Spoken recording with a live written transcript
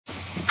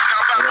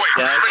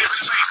guys.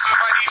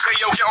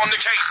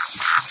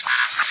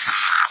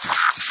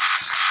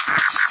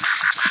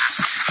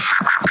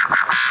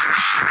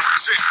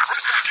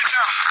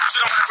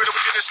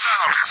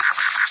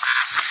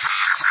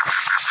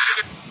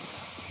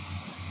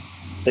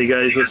 Hey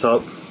guys, what's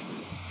up?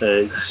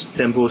 It's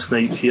Tempo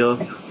Snipes here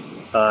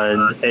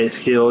and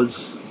XK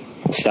Odds.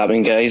 What's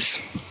happening,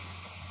 guys?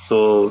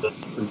 So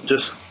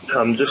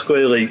I'm just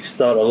going to like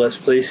start a Let's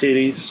Play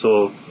series,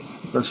 so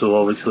this will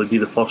obviously be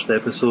the first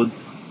episode.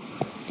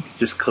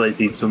 Just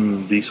collected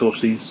some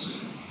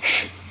resources.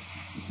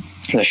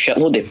 There's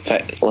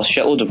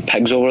shitloads of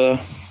pigs over there.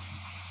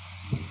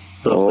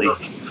 There's like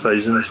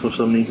thousands for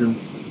some reason,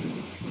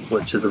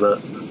 which is a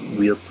bit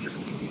weird.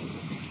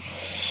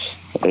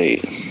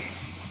 Right.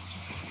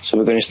 So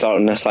we're going to start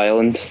on this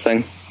island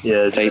thing?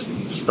 Yeah,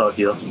 just start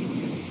here.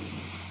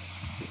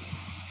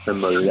 And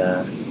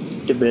we'll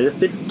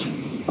develop it.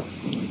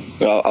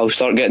 Well, I'll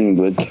start getting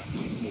wood.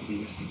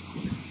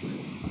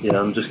 Yeah,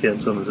 I'm just getting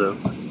some as well.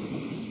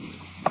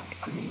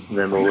 And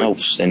then we'll build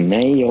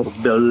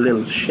a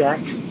little shack.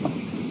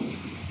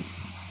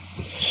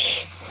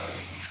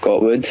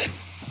 Got wood.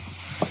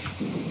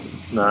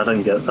 Nah, I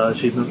didn't get that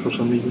achievement for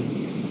some reason.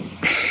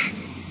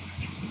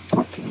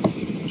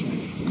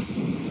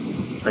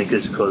 I think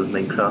it's because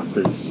Minecraft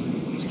is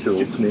too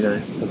old for me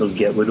now. I don't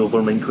get wood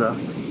over Minecraft.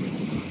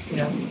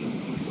 Yeah.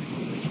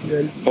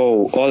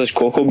 Oh, there's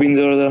cocoa beans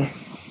over there.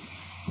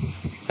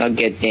 I'll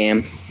get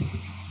them.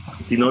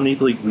 Do you not need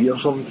like wheat or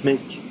something to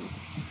make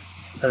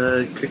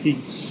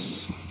cookies?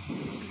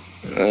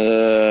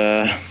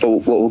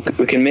 But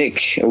we can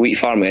make a wheat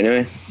farm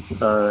anyway.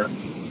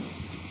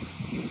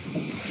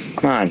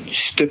 Man,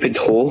 stupid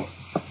hole.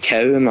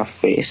 Cow in my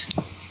face.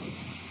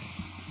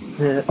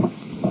 Yeah.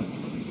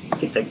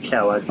 Get that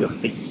cow out of your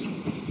face.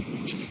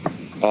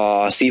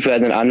 See if we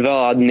had an anvil,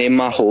 I'd name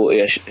my hole to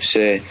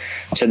instead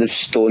of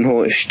stone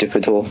hole, to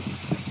stupid hole.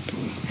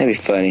 That'd be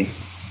funny.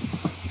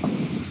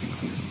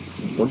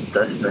 What's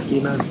this, Nicky,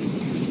 man?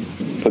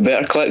 We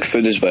better collect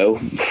food as well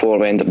before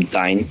we end up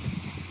dying.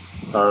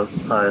 I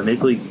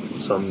made like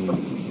some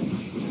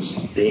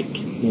steak.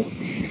 Yeah.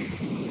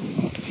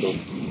 So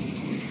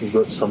we've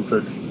got some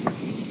food.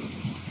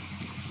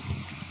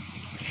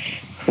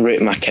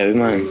 Right, my cow,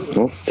 man.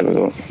 Oh, there we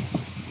go.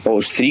 Oh,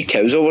 there's 3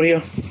 cows over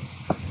here.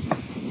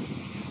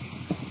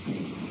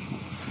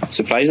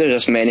 Surprised there's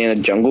this many in a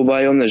jungle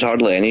biome. There's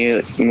hardly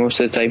any most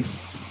of the time.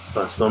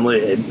 It's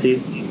normally empty,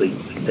 like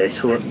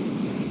desolate.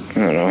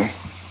 I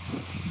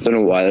don't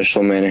know why there's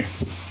so many.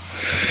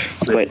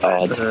 It's quite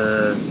odd.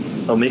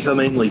 I'll make a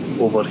mine like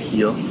over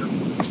here.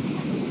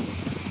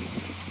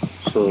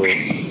 So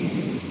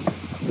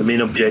the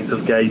main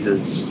objective, guys,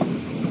 is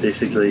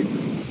basically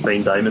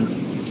find diamond.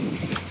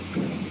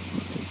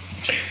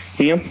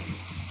 Yeah.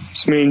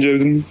 It's main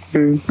job.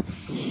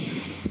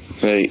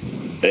 Right,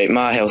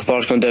 my health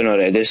bar's gone down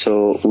already,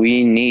 so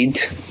we need...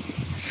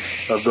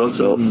 I've got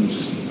some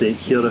steak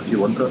here if you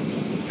want it.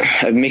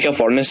 I'd make a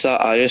furnace.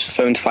 That I just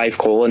found 5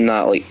 coal in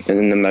that, like,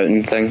 in the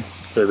mountain thing.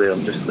 By the way,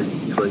 I'm just like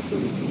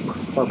collecting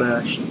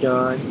rubbish,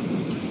 guy.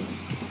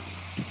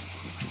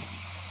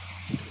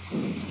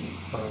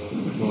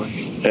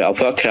 Right, I'll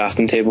put a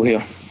crafting table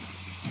here.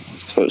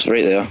 So it's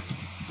right there.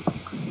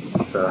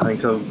 I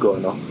think I've got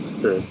enough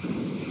to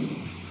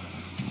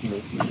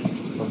make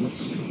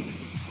furnace.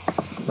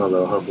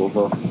 I'll have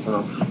over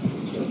enough,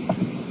 so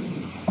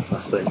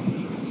that's fine.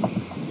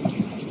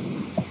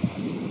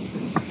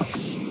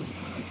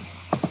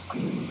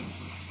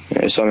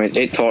 Right, so I made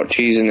 8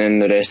 torches and then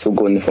the rest will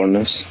go in the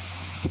furnace.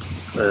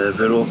 Where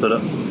will I put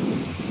it?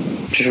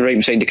 Just right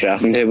beside the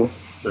crafting table.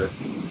 Right.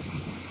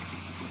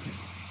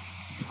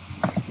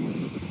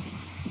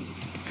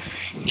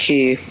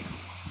 Okay.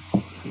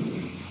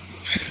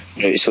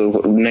 Right, so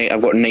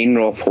I've got 9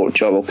 raw pork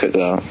chop, I'll cook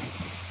that.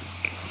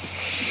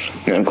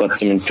 And I've got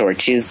some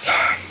torches.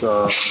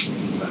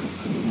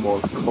 More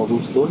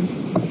cobblestone.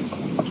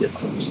 Get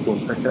some stone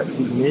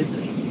pickaxes made.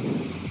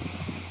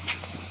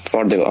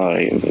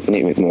 Alright, we need to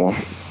make more.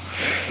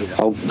 Yeah.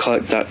 I'll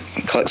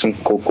collect some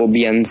cocoa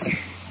beans.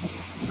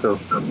 Cool.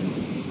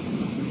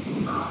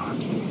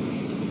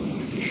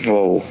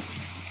 Whoa.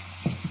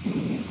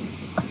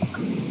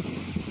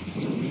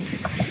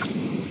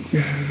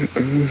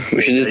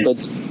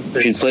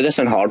 We should play this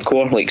on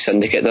hardcore, like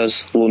Syndicate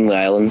does, Lonely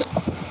Island.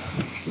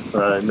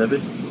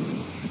 Maybe.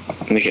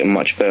 Make it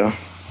much better.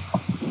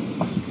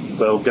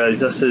 Well, guys,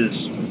 this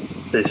is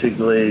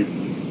basically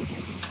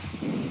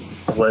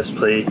a Let's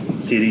Play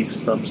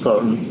series that I'm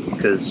starting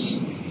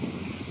because,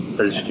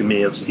 as you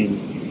may have seen,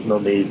 I've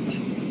not made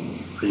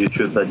a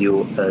YouTube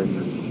video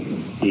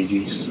in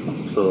ages,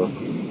 so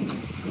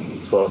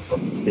thought I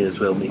may as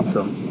well make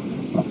some.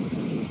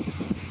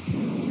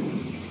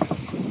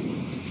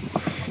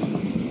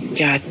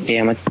 God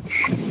damn it.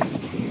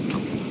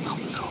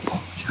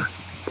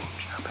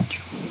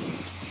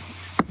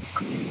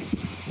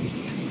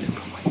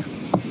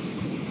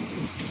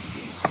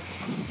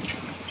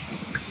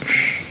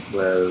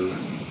 Well.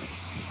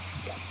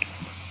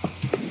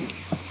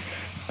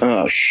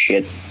 Oh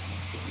shit.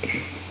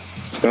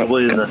 No,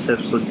 probably in this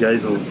episode,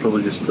 guys, I'll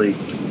probably just like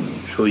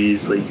show you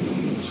like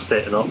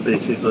setting up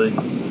basically.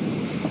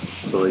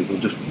 So like we'll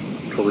just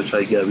probably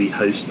try to get a wee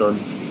house done,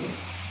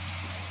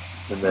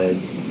 and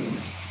then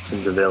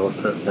can develop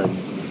it in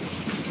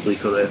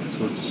later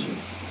episodes.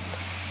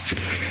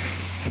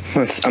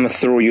 I'm gonna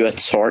throw you a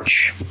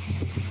torch.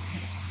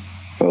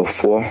 Well,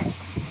 4.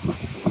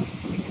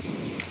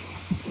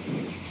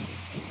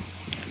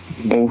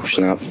 Oh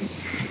snap!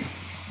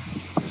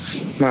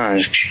 Man,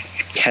 there's a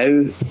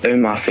cow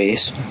in my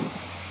face.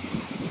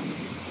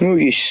 Oh,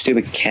 you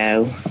stupid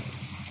cow!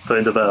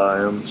 Found a bit of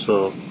iron,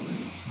 so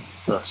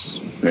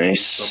that's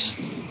Nice.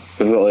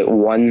 We've got like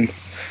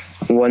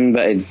one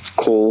bit of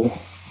coal.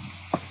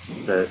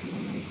 the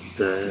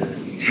I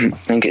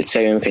think it's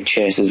time to make a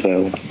chest as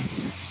well.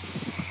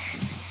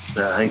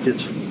 I think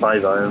it's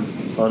 5 iron.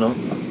 Oh no,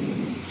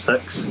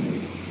 6.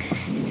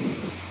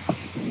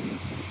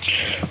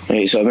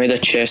 Right, so I made a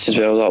chest as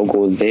well, that'll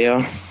go there.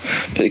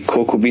 Put the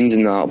cocoa beans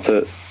in that, I'll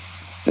put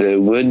the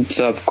wood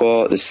I've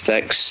got, the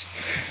sticks.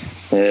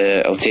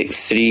 I'll take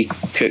 3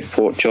 cooked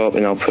pork chop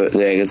and I'll put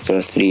the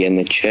extra 3 in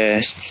the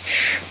chest.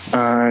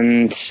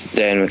 And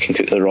then we can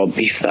cook the raw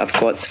beef that I've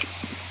got.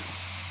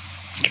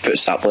 Just put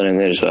sapling in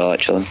there as well,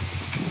 actually.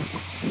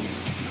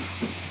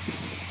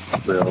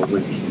 Well,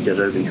 we can get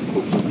out these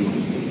cocoa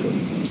beans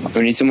and stuff.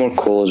 We need some more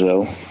coal as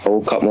well.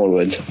 I'll cut more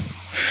wood.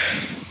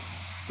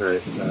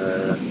 Right,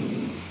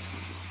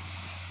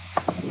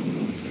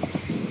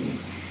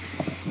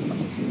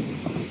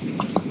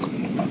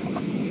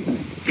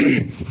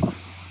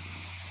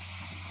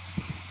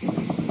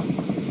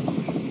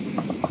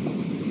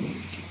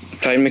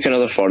 Try and make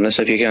another furnace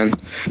if you can.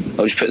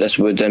 I'll just put this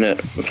wood in it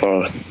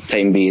for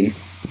time being.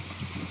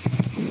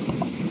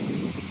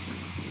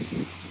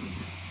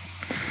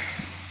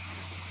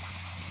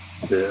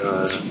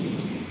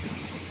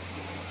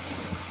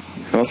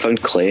 I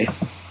found clay.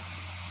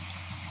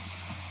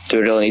 Do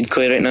we really need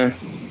clay right now?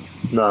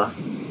 nah,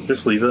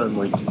 just leave it and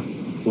like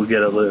we'll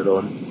get it later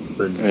on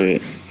when we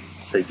Right.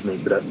 decide to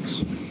make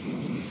bricks.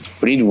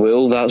 We need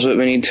wool, that's what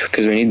we need,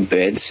 because we need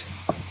beds.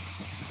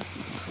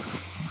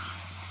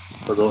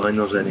 I don't think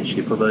there's any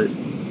sheep about.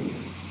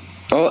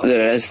 Oh,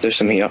 there is. There's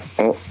some here.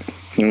 Oh,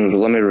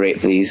 let me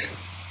rape these.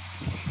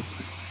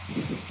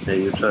 Yeah,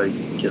 you try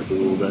to get the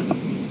wool down.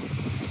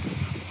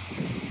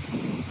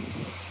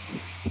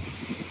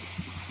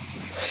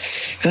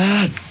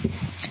 Ah,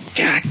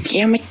 God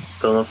damn it.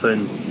 Still not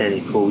found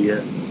any coal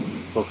yet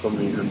for some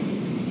reason.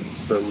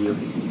 It's a bit weird.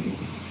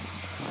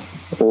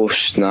 Oh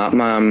snap,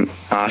 man! I'm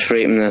ash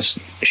raping this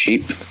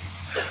sheep.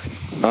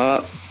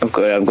 Ah, I've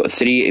got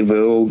 3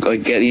 wool. I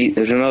get these.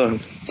 There's another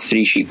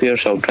 3 sheep here,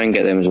 so I'll try and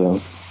get them as well.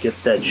 Get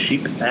that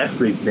sheep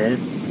after it, man.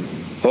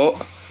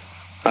 Oh,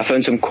 I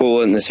found some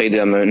coal on the side of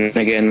the mountain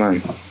again,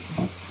 man.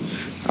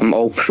 I'm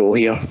all pro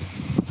here.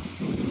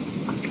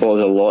 Oh,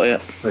 there's a lot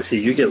of it. I see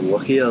you get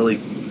lucky. I like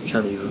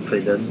can't even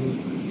find anything.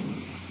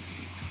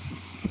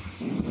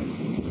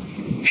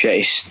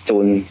 Shitty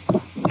stone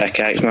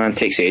pickaxe, man.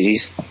 Takes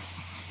ages.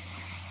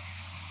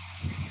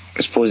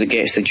 I suppose it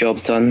gets the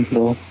job done,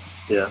 though.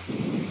 Yeah.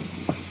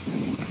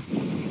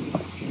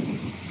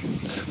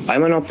 Why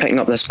am I not picking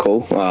up this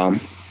coal? God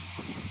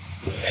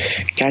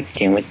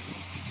damn it.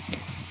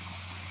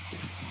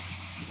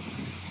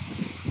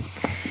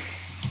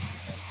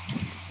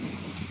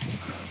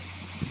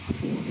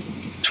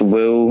 It's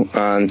wool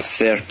and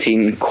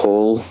 13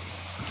 coal.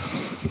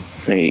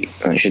 Right,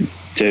 I should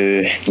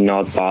do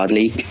not bad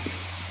leak.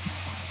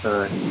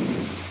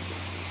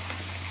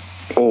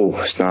 Oh,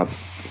 snap.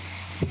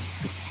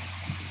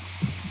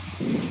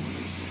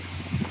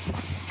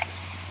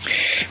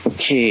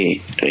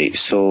 Okay, right,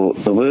 so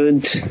the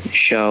wood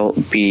shall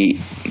be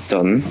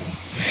done.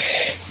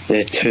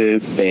 The 2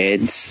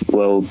 beds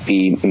will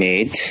be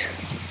made.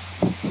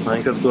 I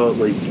think I've got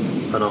like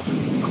enough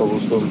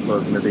cobblestone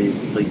for maybe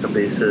like a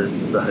base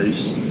of the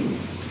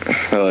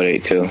house.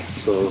 Alright, cool.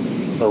 So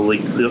I'll like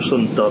clear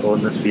some dirt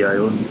on this wee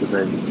island and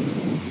then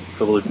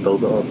probably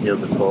build it up near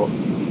the top.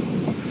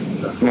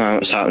 Man,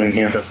 what's happening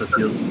here?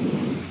 Disappeared.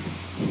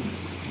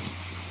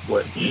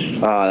 Which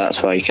Ah,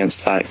 that's why you can't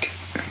stack.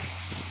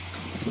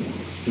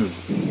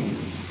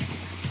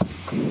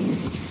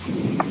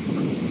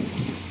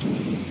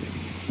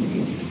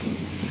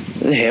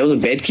 What the hell? The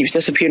bed keeps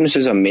disappearing as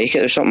soon as I make it.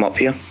 There's something up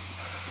here.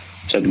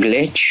 It's a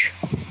glitch.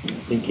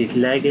 think it's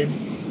lagging.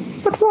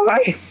 But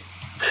why?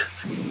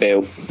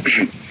 Well.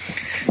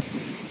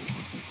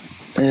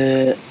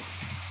 The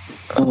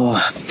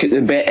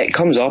bed, it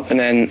comes up and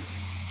then.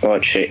 Oh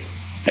shit.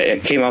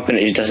 It came up and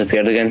it just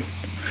disappeared again.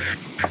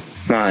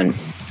 Man,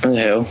 what the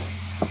hell?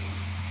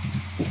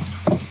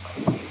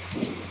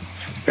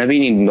 Maybe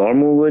you need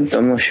normal wood?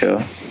 I'm not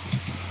sure.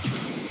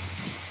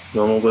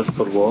 Normal wood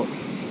for what?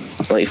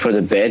 Like for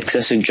the bed, because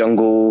this is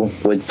jungle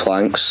wood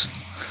planks.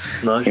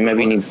 No, You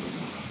maybe need.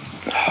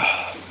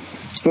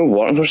 It's not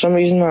working for some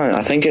reason, man.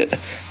 I think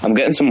I'm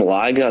getting some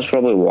lag. That's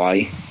probably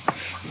why.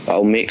 But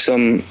I'll make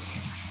some.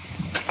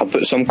 I'll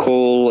put some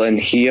coal in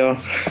here,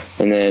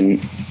 and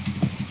then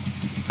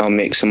I'll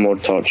make some more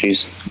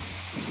torches.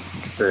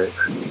 Right.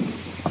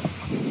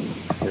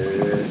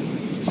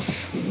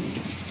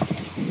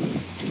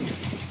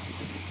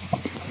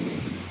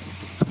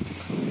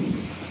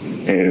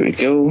 There we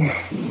go.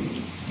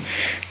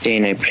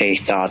 Then I place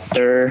that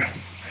there,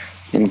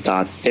 and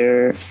that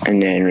there,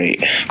 and then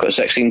right, I've got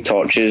 16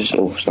 torches.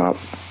 Oh snap.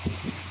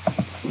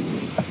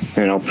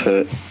 Then I'll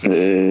put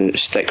the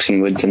sticks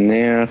and wood in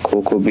there,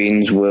 cocoa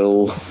beans,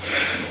 wool,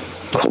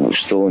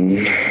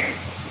 cobblestone.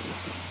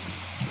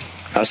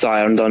 That's the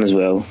iron done as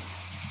well.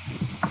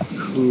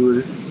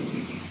 Cool.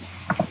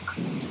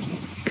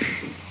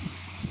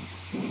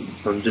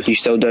 You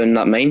still down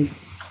that mine?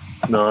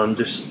 No, I'm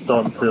just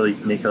starting to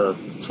like make a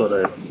sort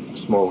of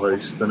small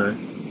house now.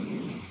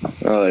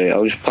 Alright,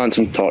 I'll just plant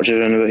some torches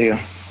around about here.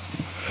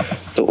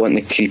 Don't want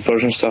the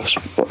creepers and stuff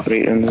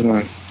right around us,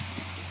 man.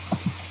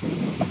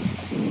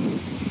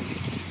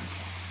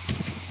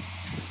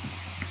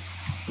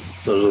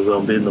 There's a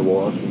zombie in the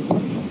water.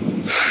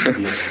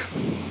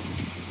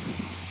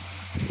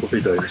 Hope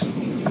he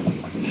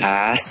dies.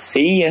 I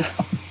see ya.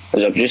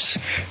 There's a just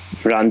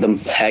random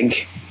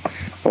pig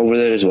over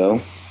there as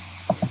well.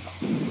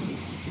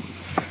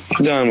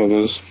 Go down with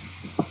us.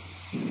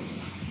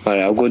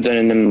 Alright, I'll go down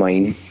in the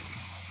mine.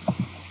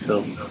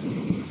 Cool.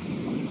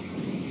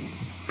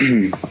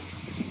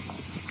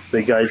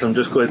 Right guys, I'm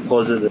just going to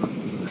pause it.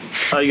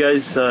 Hi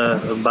guys,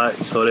 I'm back.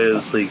 Sorry I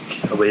was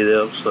like away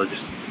there, so I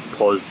just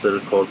paused the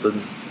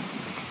recording.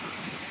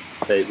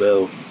 Right,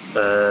 well,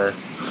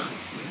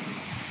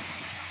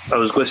 I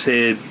was going to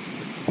say,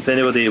 if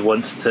anybody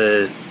wants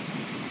to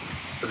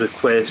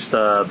request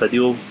a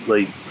video,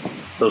 like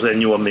there's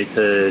any you want me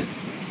to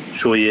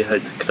show you how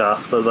to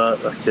craft or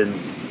that, I can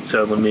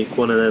certainly make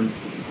one of them.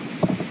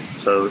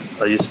 So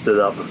I used to do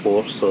that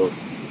before, so it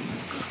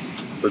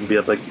wouldn't be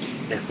a big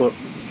effort.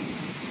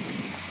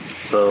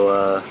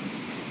 So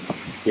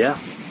yeah,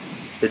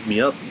 hit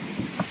me up.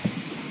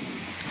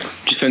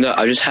 Just found out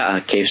I just hit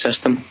a cave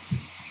system.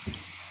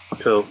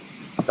 Cool.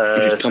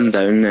 You just come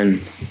down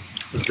and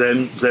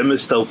Zem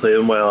is still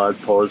playing while I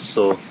had paused,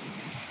 so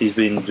he's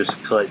been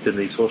just collecting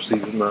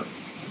resources and that.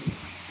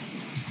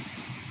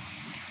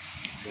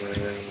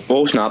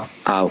 oh snap!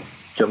 Ow!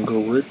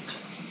 Jungle wood.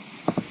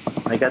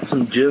 I got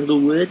some jungle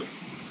wood.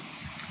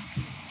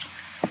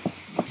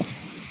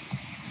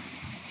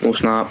 Oh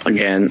snap!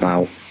 Again!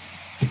 Ow!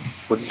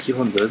 What did you keep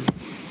on doing?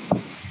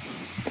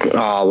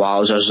 Oh wow!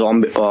 There's a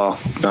zombie! Oh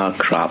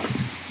crap!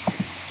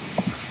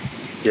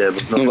 Yeah,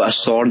 but I've not got a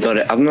sword or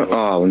I've not.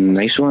 Oh,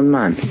 nice one,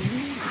 man.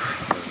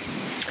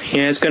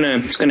 Yeah, it's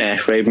gonna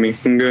S-raid me.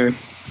 Okay.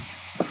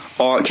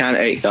 Oh, it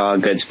can't. Oh,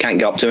 good. Can't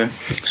get up to me.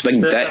 It's a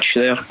big ditch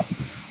there.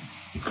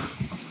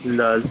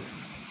 lol.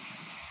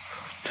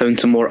 Found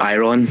some more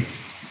iron.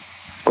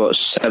 Got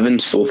 7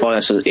 so far.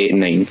 This is 8 and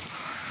 9.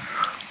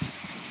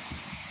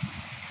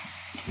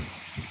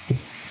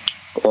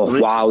 Oh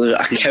wow! There's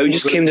a cow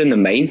just came down the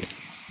mine.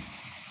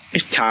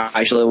 Just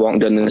casually walked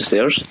down the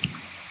stairs.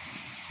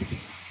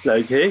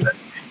 Like, hey,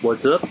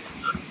 what's up?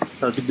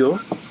 How's it go?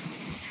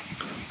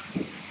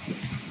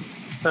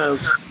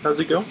 How's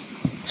it go?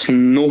 It's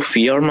no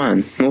fear,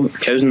 man. No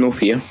cows, no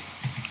fear.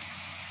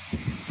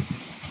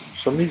 For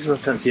some reason I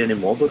can't see any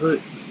mob about.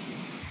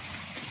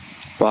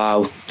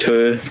 Wow,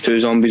 two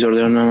zombies are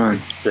there now, man.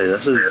 Right,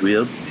 this is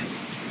weird.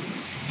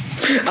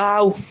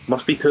 Ow!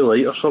 Must be too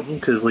light or something,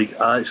 because like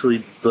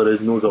actually there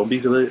is no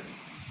zombies about.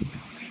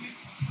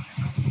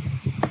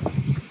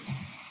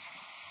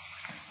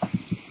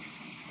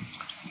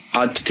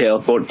 I had to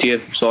teleport to you.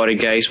 Sorry,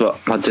 guys, but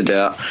I had to do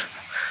that.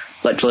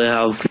 Literally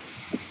have.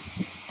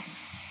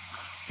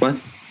 What?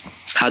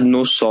 Had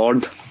no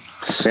sword.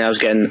 And I was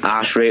getting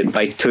ass raped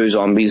by 2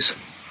 zombies.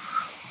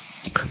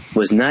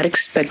 Was not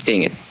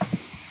expecting it.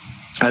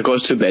 I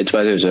got to bed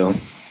by the as well.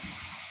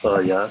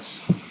 Oh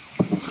yes.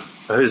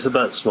 The house is a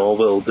bit small,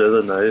 but we'll do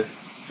that now.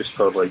 Just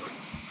for like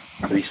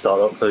restart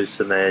up house,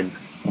 and then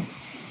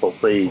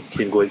hopefully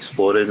can go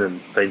exploring and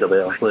find a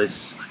better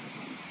place.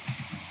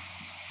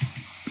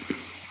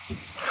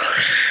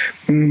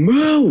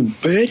 Move,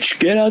 bitch!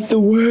 Get out the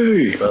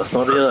way! But it's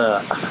not really a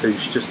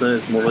house just now,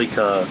 it's more like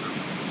a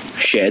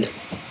Shed.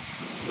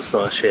 it's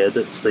not a shed,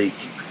 it's like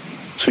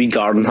Sweet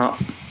garden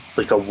hut. it's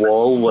like a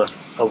wall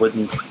with a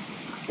wooden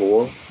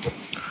floor.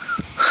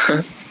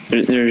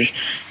 There's.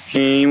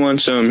 He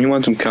wants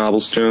some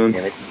cobblestone.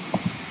 Yeah.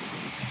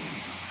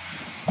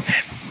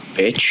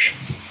 Bitch.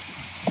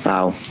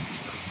 Ow.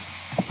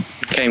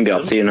 Can't even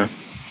get up to you now. I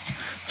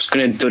was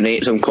gonna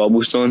donate some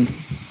cobblestone.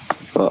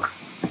 But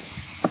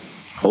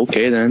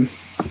okay then.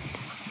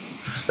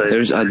 So,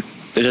 There's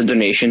a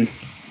donation.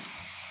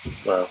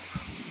 well,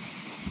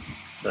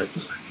 right.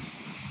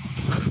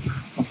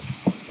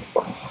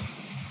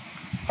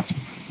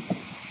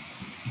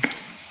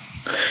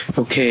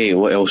 Okay,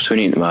 what else do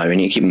we need? Well, we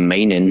need to keep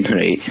mining,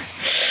 right?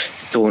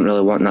 Don't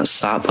really want that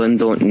sapling,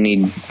 don't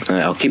need...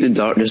 I'll keep the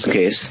dirt just in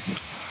case.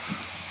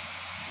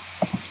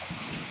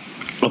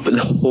 I'll put the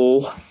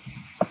hole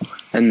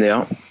in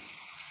there.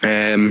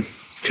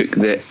 Cook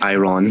the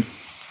iron.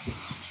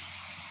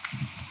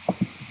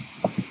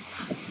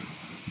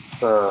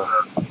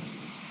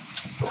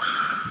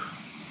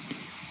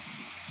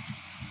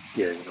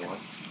 Yeah, you know what?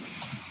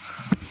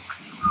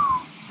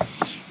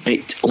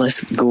 Right,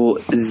 let's go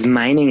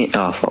mining it.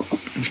 Oh fuck,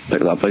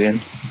 pick it up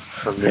again.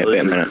 I'm Right, wait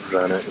a nearly minute.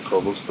 ran out of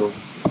cobblestone.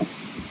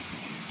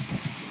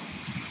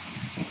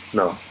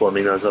 No, what I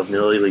mean is I've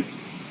nearly like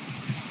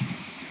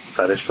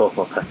finished off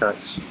my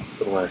pickaxe.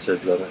 Don't know why I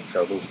said run out of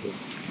cobblestone.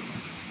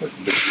 That's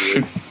a bit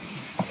weird.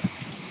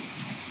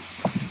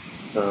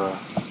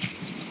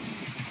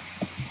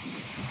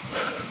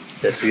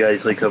 Yeah, so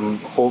guys, like I'm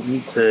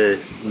hoping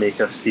to make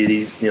a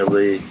series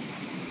nearly,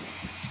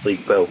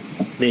 like, well,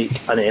 make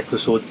an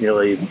episode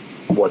nearly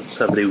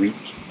once every week,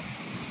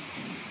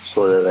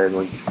 so that then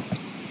like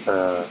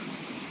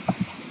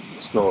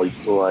it's not like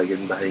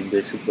lagging behind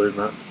basically and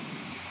that.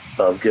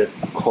 But I've got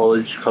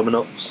college coming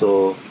up,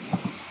 so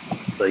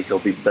like I'll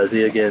be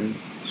busy again.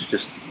 It's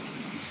just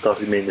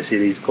started making the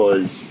series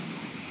because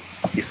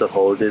Easter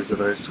holidays are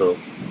now, so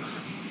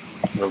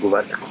when I go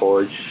back to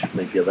college, it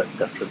might be a bit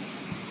different.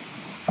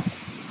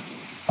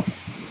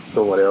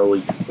 Don't worry,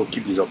 I'll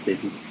keep you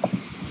updated.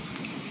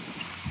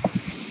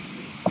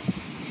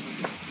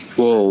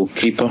 Whoa,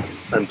 creeper.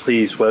 And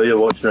please, while you're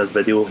watching this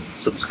video,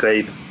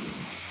 subscribe.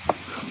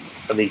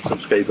 I need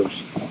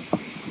subscribers.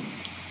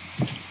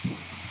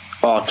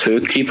 Oh,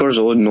 2 creepers?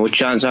 Oh, no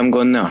chance I'm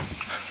going there.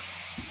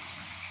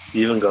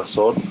 You even got a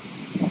sword?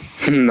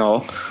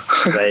 No.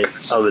 Right,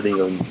 I wouldn't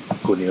even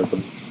go near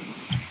them.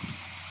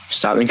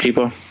 Starting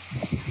creeper.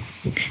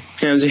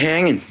 How's he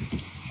hanging?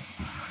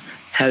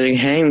 How's he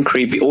hanging,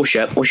 creepy? Oh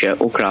shit,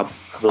 oh crap.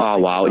 Oh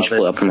wow, it just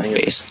blew up in my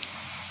face.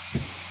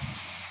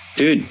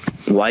 Dude,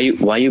 why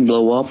you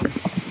blow up?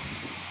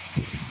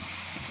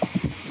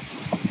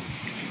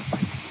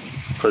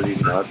 Because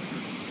he's mad.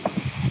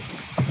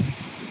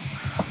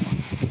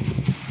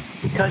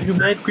 Can't you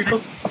mad, creeper?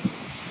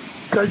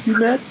 Can't you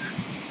mad?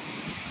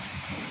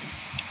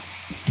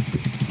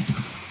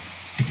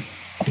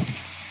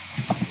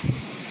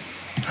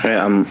 Right,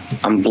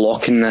 I'm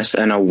blocking this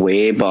in a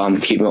way, but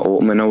I'm keeping it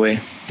open in a way.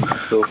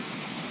 So,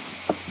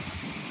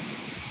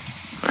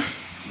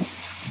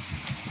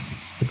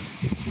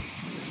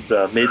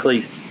 I've made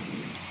like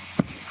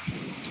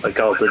a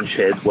garden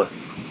shed with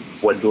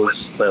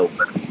windows, well,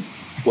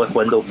 with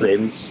window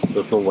frames.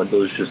 There's no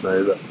windows just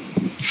now, but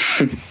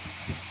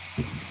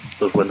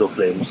there's window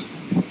frames,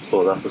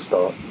 so that's the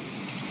start.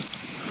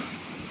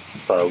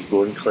 But I'll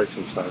go and collect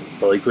some sand.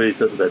 I like where you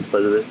put the bed, by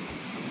the way.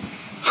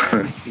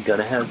 You're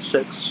gonna have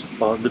sex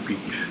on the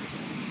beach.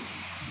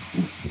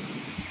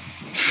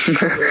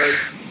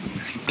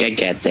 I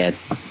get that.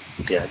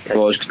 Yeah,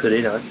 Well, it's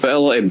pretty nice. quite a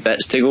lot of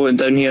bits to go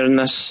down here in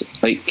this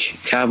like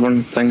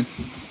cavern thing.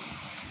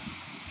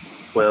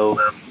 Well,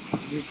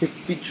 you could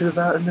feature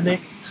that in the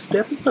next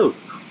episode.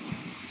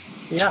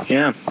 Yeah,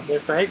 Yeah.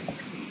 that's right.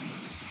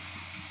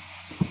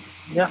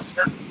 Yeah.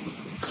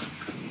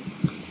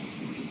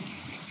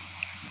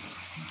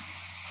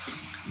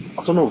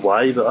 I don't know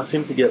why, but I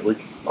seem to get like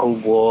a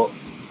lot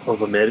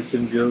of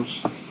American viewers.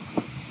 I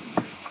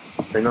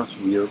think that's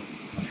weird.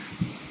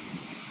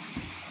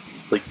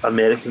 Like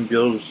American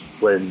viewers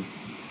when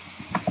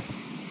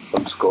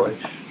I'm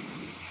Scottish.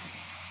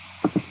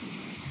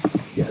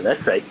 Yeah,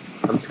 that's right.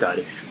 I'm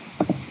Scottish.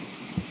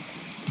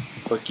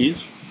 Fuck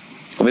yous.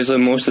 Obviously,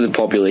 most of the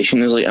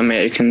population is like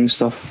American and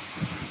stuff.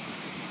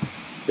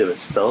 Yeah, but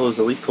still, I was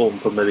at least hoping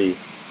for maybe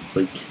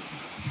like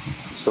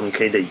some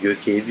kind of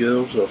UK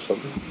viewers or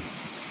something.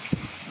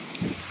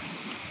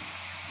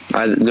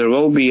 There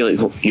will be like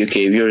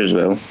UK viewers as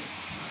well.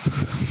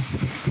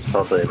 It's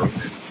not very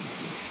nice.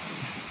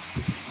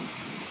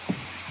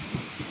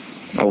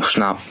 Oh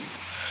snap!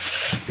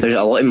 There's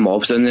a lot of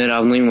mobs in there. I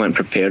haven't even went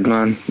prepared,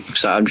 man.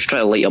 So I'm just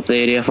trying to light up the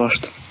area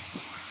first.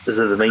 Is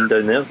it the mine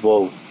down there?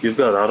 Whoa, you've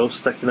got an arrow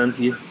sticking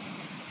into you.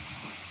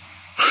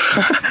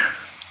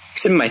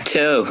 It's in my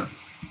toe.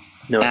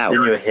 No, Ow. it's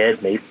in your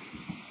head, mate.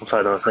 I'm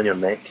sorry, no, it's in your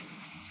neck.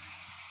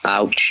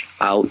 Ouch!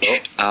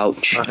 Ouch! Oh.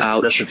 Ouch! I think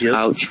Ouch! disappeared.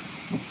 Ouch!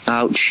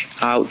 Ouch!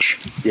 Ouch!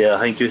 Yeah, I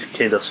think you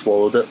kind of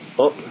swallowed it.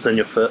 Oh, it's in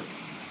your foot.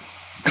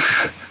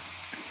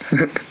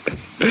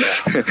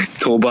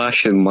 Toe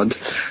bash in mud.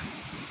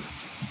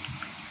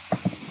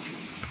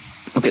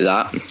 Look at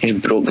that.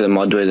 Just broke the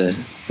mud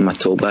with my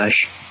toe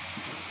bash.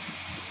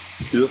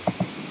 Sure.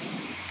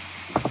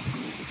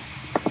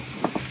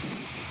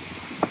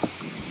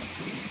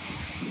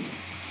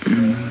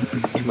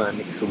 Come on,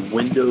 make some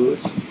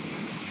windows.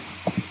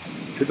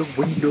 To the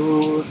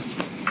windows.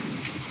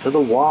 To the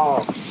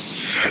wall.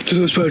 To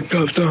the sweat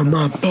drops down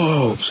my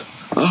balls.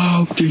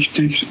 Oh,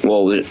 these.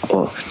 Whoa,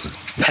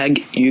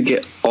 pig, you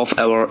get off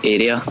our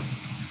area.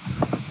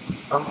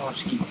 Oh,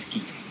 skeet.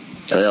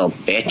 You little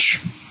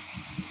bitch.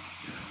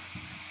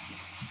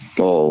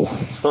 Whoa.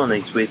 It's not a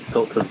nice way to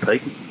talk to a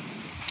pig.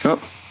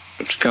 Oh,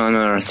 it's got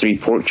another 3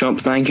 pork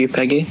chops, thank you,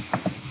 piggy.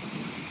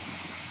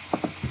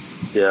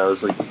 Yeah, I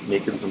was like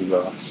making some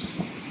grass.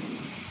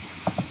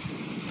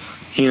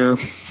 Yeah.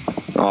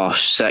 Oh,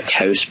 sick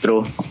house,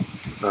 bro.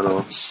 I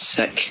know.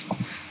 Sick.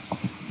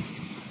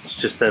 It's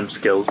just them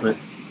skills, mate.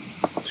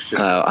 It's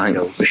just I think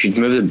skills. we should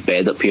move the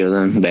bed up here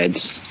then,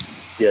 beds.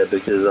 Yeah,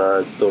 because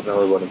I don't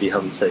really want to be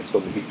having sex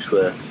on the beach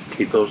with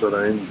creepers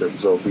around and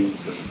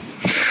zombies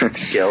and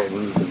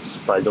skeletons and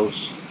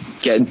spiders.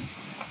 Getting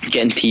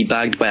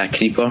teabagged by a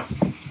creeper.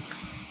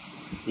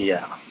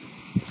 Yeah.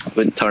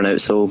 wouldn't turn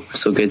out so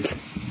good.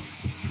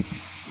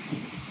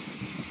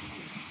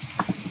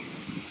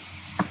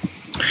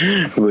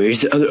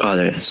 Where's the other? Oh,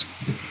 there it is.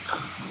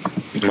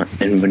 My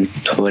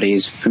inventory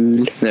is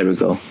full. There we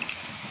go.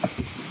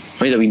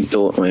 Wait a wee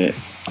don't wait.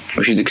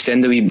 We should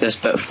extend this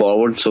bit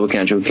forward so we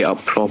can actually get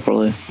up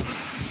properly.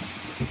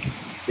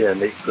 Yeah,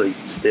 make like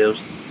stairs.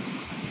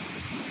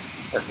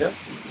 Yeah.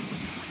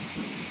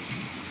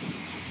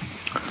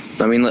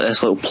 I mean, like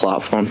this little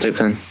platform type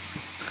thing.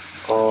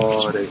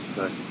 Oh, right.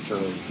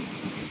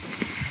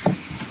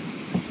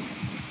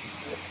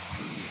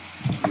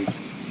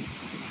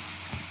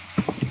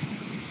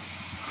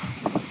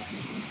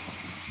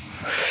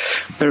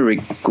 There we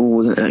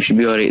go. That should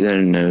be alright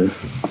there now.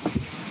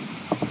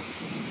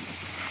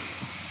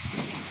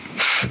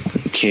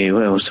 Okay,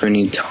 what else do we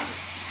need?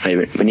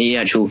 Right, we need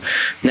actual.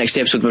 Next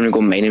episode when we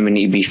go mining, we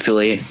need to be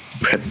fully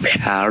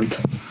prepared.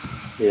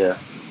 Yeah.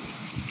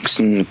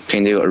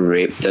 Kind of got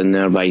raped in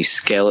there by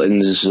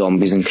skeletons,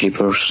 zombies, and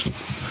creepers,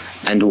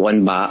 and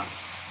one bat.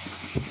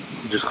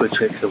 Just go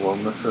check how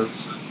long this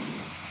is.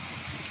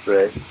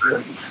 Right,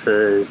 it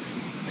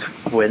says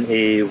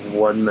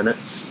 21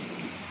 minutes.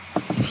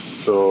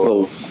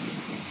 So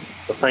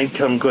I think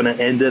I'm going to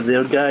end it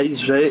there,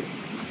 guys, right?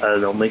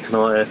 And I'll make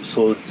another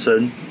episode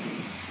soon.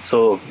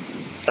 So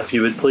if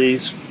you would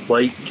please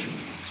like,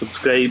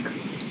 subscribe,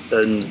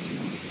 and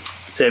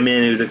send me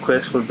any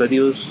requests for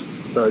videos,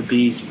 that would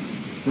be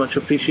much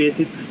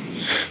appreciated.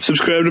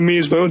 Subscribe to me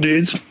as well,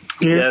 dudes.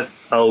 Yeah,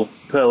 I'll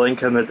put a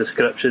link in the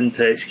description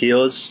to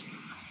XKOs,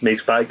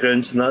 makes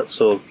backgrounds and that,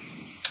 so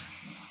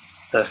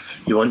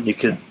if you want you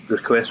could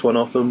request one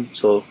of them.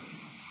 So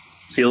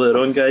see you later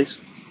on, guys.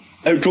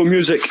 Outro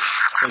music.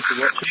 Thanks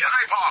for watching.